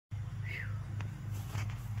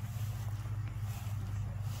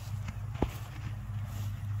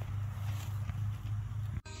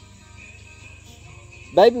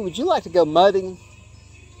Baby, would you like to go mudding?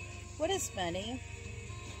 What is mudding?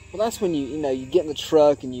 Well, that's when you get in the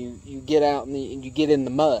truck and you get out and you get in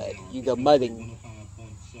the mud. You go mudding.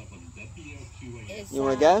 You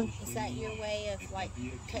want to go? Is that your way of like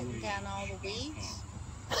cutting down all the weeds?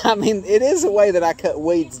 I mean, it is a way that I cut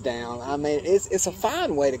weeds down. I mean, it's a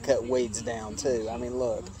fine way to cut weeds down too. I mean,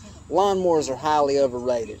 look, lawnmowers are highly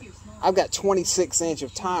overrated. I've got 26 inch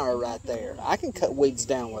of tire right there. I can cut weeds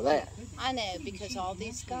down with that. I know, because all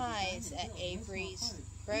these guys at Avery's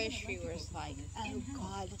grocery was like, oh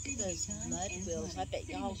God, look at those mud wheels. I bet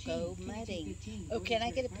y'all go mudding. Oh, can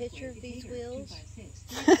I get a picture of these wheels?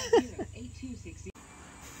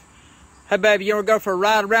 Hey, baby, you want to go for a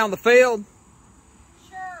ride around the field?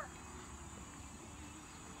 Sure.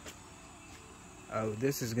 Oh,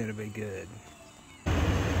 this is going to be good.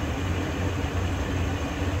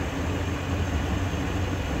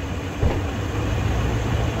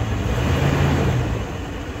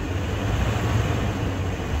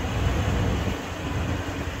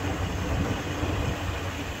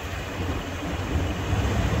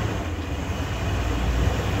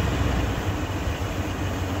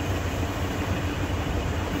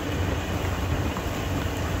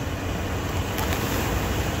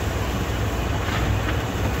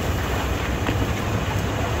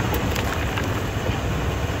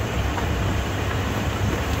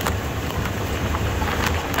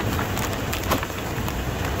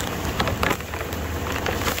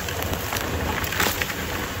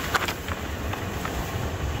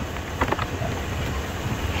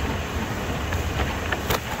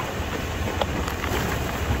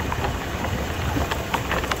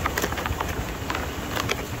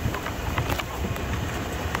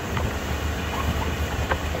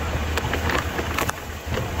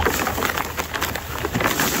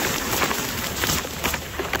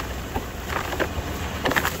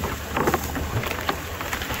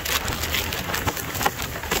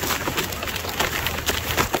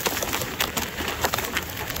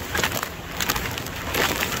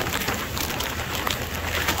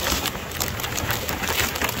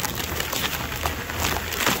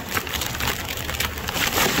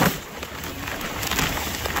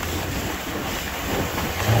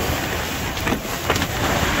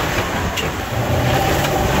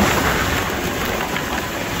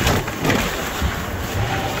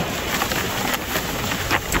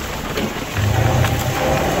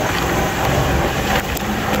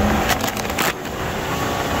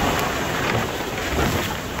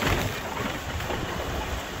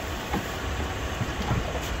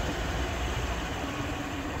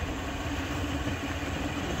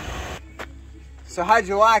 So how'd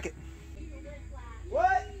you like it?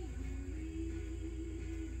 What?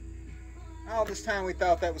 All this time we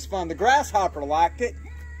thought that was fun. The grasshopper liked it.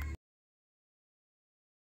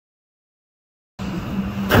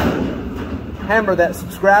 Hammer that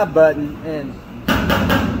subscribe button and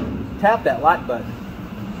tap that like button.